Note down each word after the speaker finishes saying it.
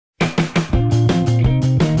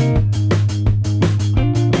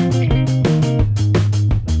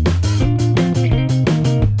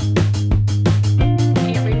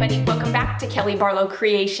Barlow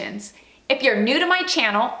Creations. If you're new to my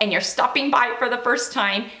channel and you're stopping by for the first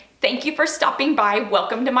time, thank you for stopping by.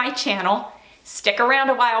 Welcome to my channel. Stick around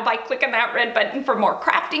a while by clicking that red button for more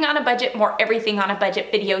crafting on a budget, more everything on a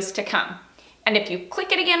budget videos to come. And if you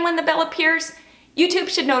click it again when the bell appears, YouTube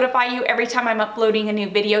should notify you every time I'm uploading a new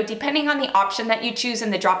video, depending on the option that you choose in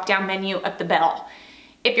the drop-down menu of the bell.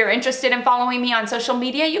 If you're interested in following me on social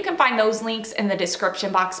media, you can find those links in the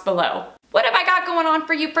description box below. What have I got going on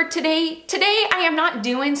for you for today? Today, I am not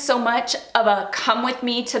doing so much of a come with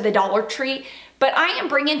me to the Dollar Tree, but I am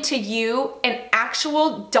bringing to you an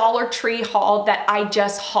actual Dollar Tree haul that I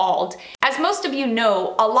just hauled. As most of you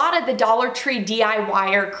know, a lot of the Dollar Tree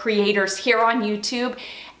DIYer creators here on YouTube,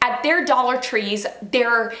 at their Dollar Trees,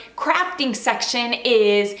 their crafting section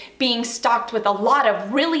is being stocked with a lot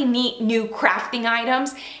of really neat new crafting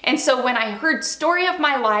items. And so when I heard Story of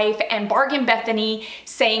My Life and Bargain Bethany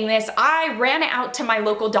saying this, I ran out to my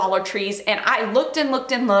local Dollar Trees and I looked and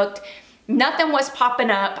looked and looked. Nothing was popping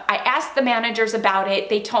up. I asked the managers about it.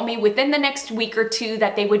 They told me within the next week or two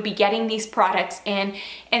that they would be getting these products in.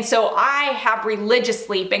 And so I have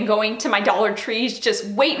religiously been going to my Dollar Trees just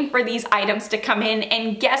waiting for these items to come in.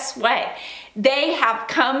 And guess what? They have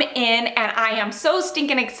come in and I am so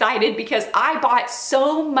stinking excited because I bought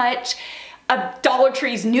so much of Dollar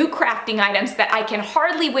Tree's new crafting items that I can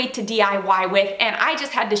hardly wait to DIY with, and I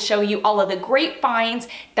just had to show you all of the great finds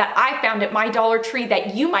that I found at my Dollar Tree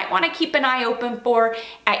that you might want to keep an eye open for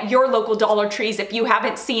at your local Dollar Trees if you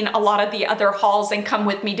haven't seen a lot of the other hauls and come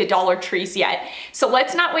with me to Dollar Trees yet. So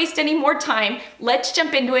let's not waste any more time. Let's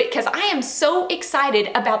jump into it because I am so excited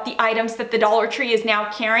about the items that the Dollar Tree is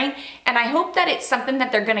now carrying, and I hope that it's something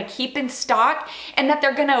that they're going to keep in stock and that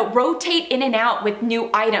they're going to rotate in and out with new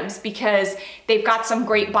items because they've got some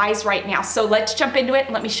great buys right now. So let's jump into it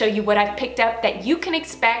and let me show you what I've picked up that you can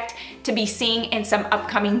expect to be seeing in some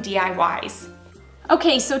upcoming DIYs.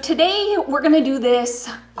 Okay, so today we're gonna do this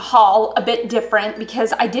haul a bit different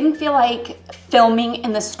because I didn't feel like filming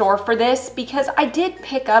in the store for this because I did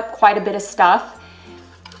pick up quite a bit of stuff.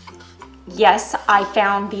 Yes, I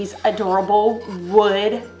found these adorable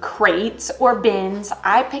wood crates or bins.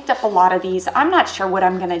 I picked up a lot of these. I'm not sure what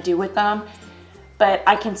I'm gonna do with them, but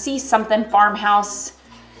I can see something farmhouse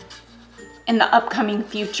in the upcoming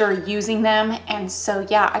future using them. And so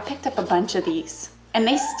yeah, I picked up a bunch of these. And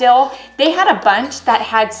they had a bunch that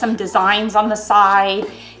had some designs on the side,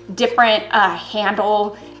 different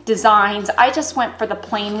handle designs. I just went for the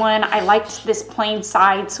plain one. I liked this plain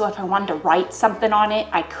side, so if I wanted to write something on it,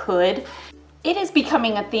 I could. It is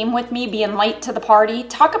becoming a theme with me being late to the party.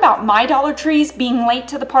 Talk about my Dollar Trees being late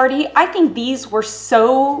to the party. I think these were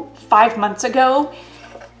so 5 months ago.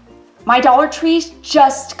 My Dollar Trees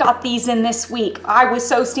just got these in this week. I was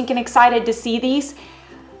so stinking excited to see these.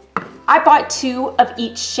 I bought 2 of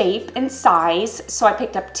each shape and size, so I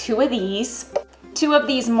picked up 2 of these. 2 of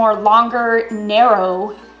these more longer,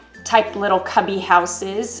 narrow type little cubby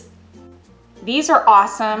houses. These are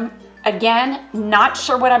awesome. Again, not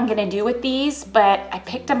sure what I'm gonna do with these, but I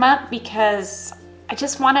picked them up because I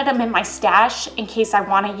just wanted them in my stash in case I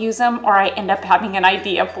wanna use them or I end up having an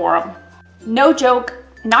idea for them. No joke,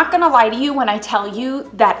 not gonna lie to you when I tell you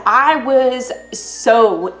that I was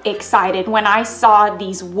so excited when I saw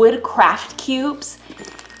these wood craft cubes.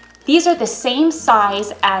 These are the same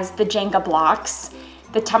size as the Jenga blocks,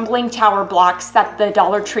 the tumbling tower blocks that the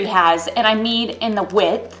Dollar Tree has, and I mean in the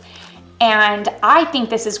width. And I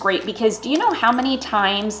think this is great because do you know how many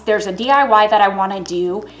times there's a DIY that I want to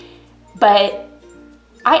do, but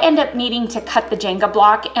I end up needing to cut the Jenga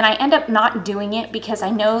block and I end up not doing it because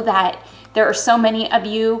I know that there are so many of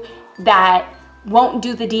you that won't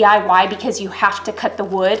do the DIY because you have to cut the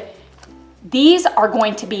wood. These are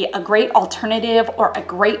going to be a great alternative or a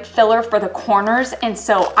great filler for the corners. And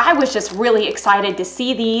so I was just really excited to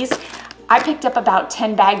see these. I picked up about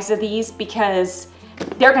 10 bags of these because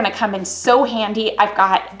they're gonna come in so handy. I've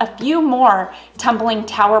got a few more tumbling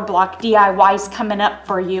tower block DIYs coming up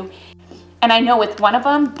for you. And I know with one of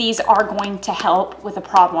them, these are going to help with a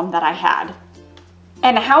problem that I had.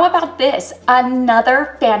 And how about this?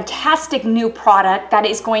 Another fantastic new product that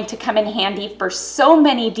is going to come in handy for so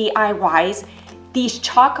many DIYs, these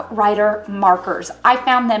chalk writer markers. I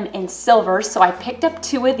found them in silver, so I picked up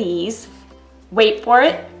 2 of these. Wait for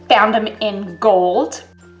it, found them in gold.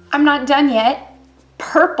 I'm not done yet.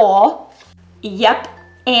 Purple, yep,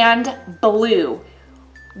 and blue.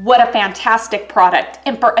 What a fantastic product.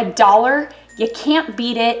 And for $1, you can't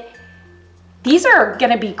beat it. These are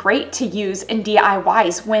gonna be great to use in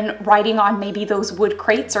DIYs when writing on maybe those wood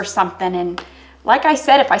crates or something and Like I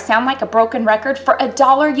said, if I sound like a broken record, for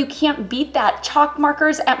 $1, you can't beat that. Chalk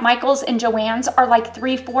markers at Michael's and Joann's are like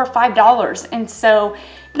 $3, $4, $5. And so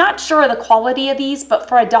not sure of the quality of these, but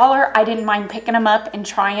for $1, I didn't mind picking them up and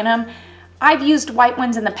trying them. I've used white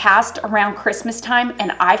ones in the past around Christmas time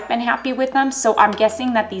and I've been happy with them. So I'm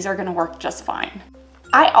guessing that these are gonna work just fine.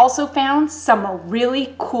 I also found some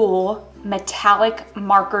really cool metallic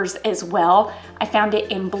markers as well. I found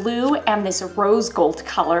it in blue and this rose gold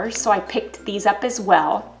color, so I picked these up as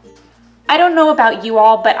well. I don't know about you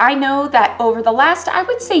all, but I know that over the last, I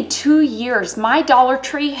would say 2 years, my Dollar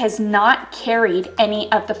Tree has not carried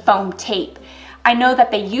any of the foam tape. I know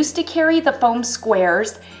that they used to carry the foam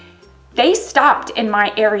squares. They stopped in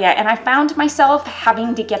my area and I found myself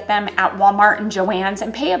having to get them at Walmart and Joann's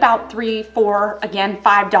and pay about $3, $4, again,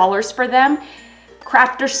 $5 for them.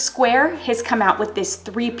 Crafter's Square has come out with this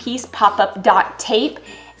 3-piece pop-up dot tape,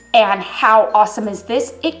 and how awesome is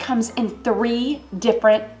this? It comes in 3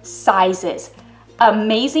 different sizes.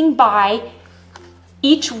 Amazing buy.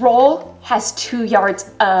 Each roll has 2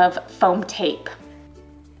 yards of foam tape.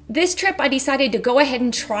 This trip, I decided to go ahead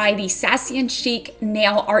and try the Sassy and Chic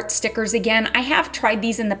nail art stickers again. I have tried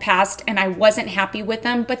these in the past and I wasn't happy with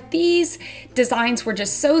them, but these designs were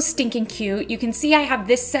just so stinking cute. You can see I have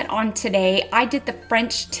this set on today. I did the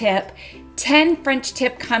French tip. 10 French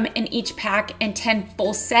tip come in each pack and 10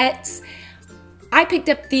 full sets. I picked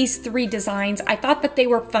up these 3 designs. I thought that they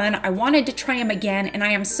were fun. I wanted to try them again, and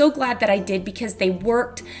I am so glad that I did because they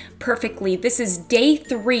worked perfectly. This is day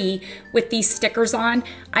 3 with these stickers on.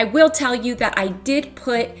 I will tell you that I did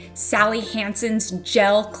put Sally Hansen's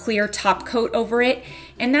gel clear top coat over it,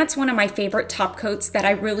 and that's one of my favorite top coats that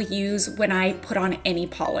I really use when I put on any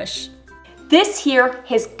polish. This here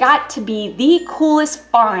has got to be the coolest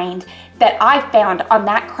find that I found on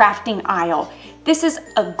that crafting aisle. This is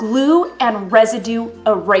a glue and residue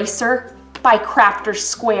eraser by Crafter's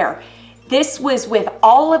Square. This was with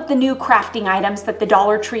all of the new crafting items that the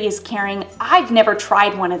Dollar Tree is carrying. I've never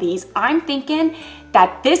tried one of these. I'm thinking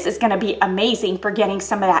that this is gonna be amazing for getting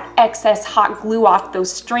some of that excess hot glue off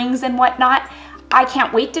those strings and whatnot. I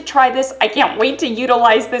can't wait to try this. I can't wait to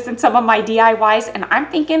utilize this in some of my DIYs, and I'm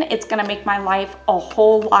thinking it's gonna make my life a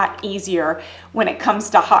whole lot easier when it comes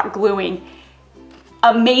to hot gluing.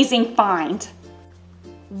 Amazing find.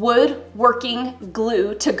 Woodworking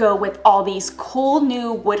glue to go with all these cool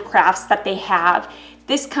new wood crafts that they have.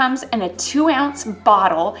 This comes in a 2-ounce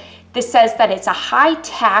bottle. This says that it's a high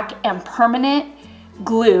tack and permanent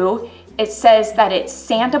glue. It says that it's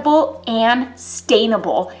sandable and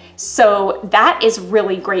stainable. So that is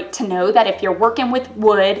really great to know, that if you're working with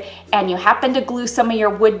wood and you happen to glue some of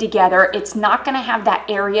your wood together, it's not gonna have that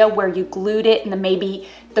area where you glued it and then maybe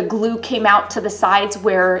the glue came out to the sides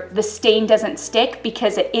where the stain doesn't stick,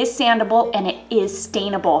 because it is sandable and it is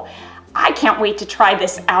stainable. I can't wait to try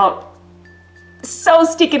this out. So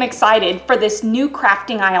stinking excited for this new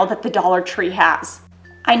crafting aisle that the Dollar Tree has.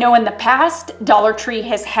 I know in the past, Dollar Tree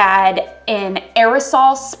has had an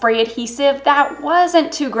aerosol spray adhesive that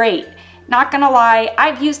wasn't too great. Not gonna lie,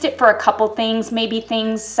 I've used it for a couple things, maybe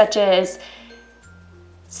things such as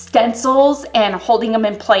stencils and holding them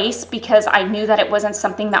in place, because I knew that it wasn't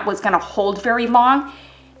something that was gonna hold very long.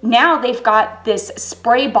 Now they've got this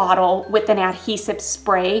spray bottle with an adhesive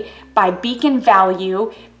spray by Beacon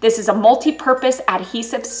Value. This is a multi-purpose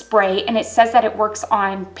adhesive spray, and it says that it works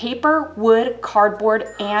on paper, wood,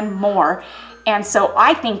 cardboard, and more. And so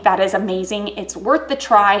I think that is amazing. It's worth the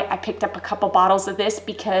try. I picked up a couple bottles of this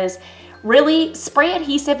because really, spray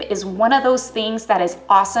adhesive is one of those things that is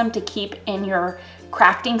awesome to keep in your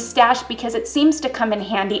crafting stash, because it seems to come in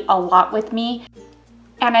handy a lot with me.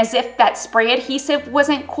 And as if that spray adhesive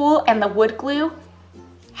wasn't cool and the wood glue,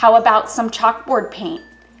 how about some chalkboard paint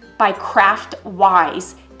by Craft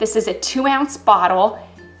Wise? This is a 2-ounce bottle.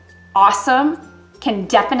 Awesome. Can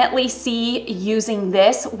definitely see using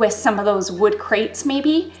this with some of those wood crates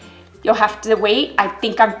maybe. You'll have to wait. I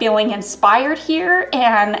think I'm feeling inspired here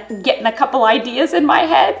and getting a couple ideas in my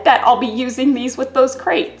head that I'll be using these with those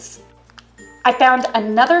crates. I found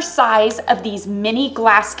another size of these mini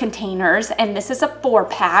glass containers, and this is a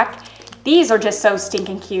 4-pack. These are just so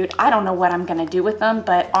stinking cute. I don't know what I'm gonna do with them,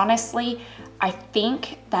 but honestly, I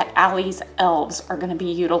think that Allie's elves are gonna be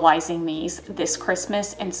utilizing these this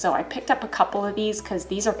Christmas, and so I picked up a couple of these because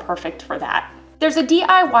these are perfect for that. There's a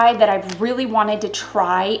DIY that I've really wanted to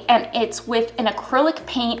try, and it's with an acrylic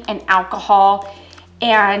paint and alcohol,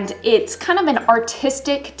 and it's kind of an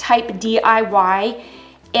artistic type DIY.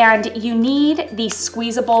 And you need these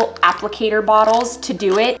squeezable applicator bottles to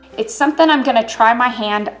do it. It's something I'm gonna try my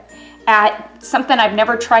hand at, something I've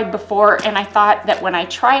never tried before, and I thought that when I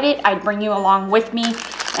tried it, I'd bring you along with me.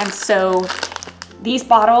 And so These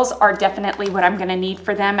bottles are definitely what I'm gonna need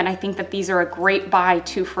for them, and I think that these are a great buy,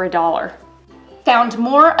 2 for $1. Found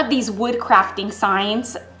more of these wood crafting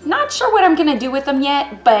signs. Not sure what I'm gonna do with them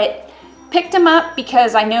yet, but picked them up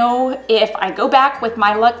because I know if I go back with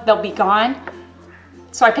my luck, they'll be gone.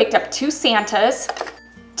 So I picked up 2 Santas,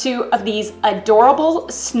 2 of these adorable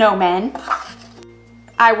snowmen.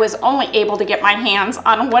 I was only able to get my hands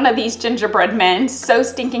on one of these gingerbread men, so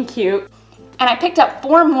stinking cute. And I picked up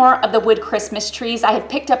 4 more of the wood Christmas trees. I had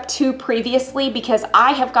picked up 2 previously because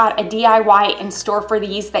I have got a DIY in store for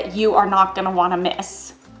these that you are not gonna wanna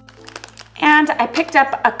miss. And I picked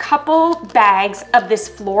up a couple bags of this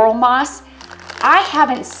floral moss. I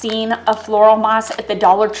haven't seen a floral moss at the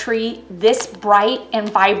Dollar Tree this bright and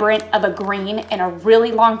vibrant of a green in a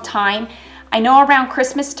really long time. I know around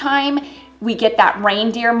Christmas time, we get that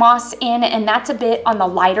reindeer moss in, and that's a bit on the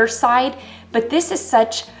lighter side, but this is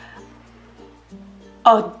such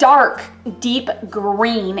a dark, deep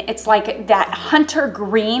green. It's like that hunter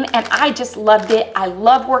green, and I just loved it. I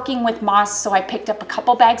love working with moss, so I picked up a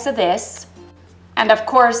couple bags of this. And of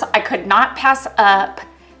course, I could not pass up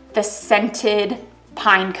the scented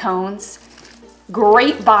pine cones.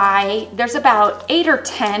 Great buy. There's about 8 or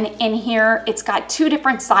 10 in here. It's got 2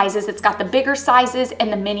 different sizes. It's got the bigger sizes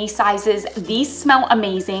and the mini sizes. These smell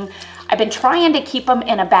amazing. I've been trying to keep them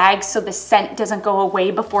in a bag so the scent doesn't go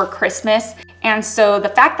away before Christmas. And so the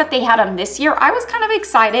fact that they had them this year, I was kind of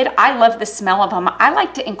excited. I love the smell of them. I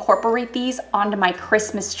like to incorporate these onto my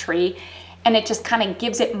Christmas tree, and it just kind of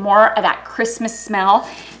gives it more of that Christmas smell.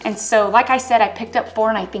 And so, like I said, I picked up 4,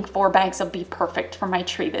 and I think 4 bags will be perfect for my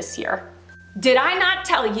tree this year. Did I not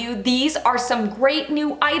tell you these are some great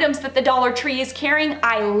new items that the Dollar Tree is carrying?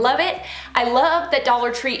 I love it. I love that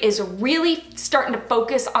Dollar Tree is really starting to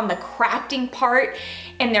focus on the crafting part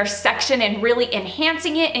in their section and really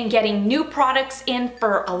enhancing it and getting new products in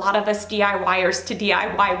for a lot of us DIYers to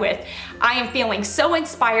DIY with. I am feeling so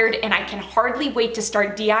inspired, and I can hardly wait to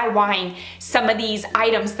start DIYing some of these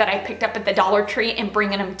items that I picked up at the Dollar Tree and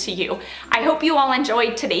bringing them to you. I hope you all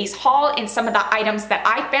enjoyed today's haul and some of the items that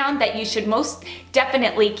I found that you should most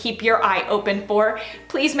definitely keep your eye open for.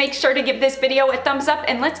 Please make sure to give this video a thumbs up,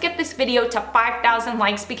 and let's get this video to 5,000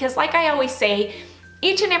 likes, because like I always say,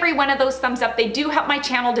 each and every one of those thumbs up, they do help my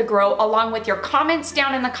channel to grow, along with your comments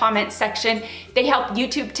down in the comments section. They help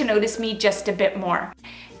YouTube to notice me just a bit more.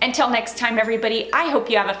 Until next time, everybody, I hope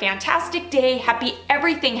you have a fantastic day. Happy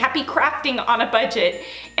everything, happy crafting on a budget,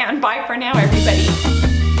 and bye for now, everybody.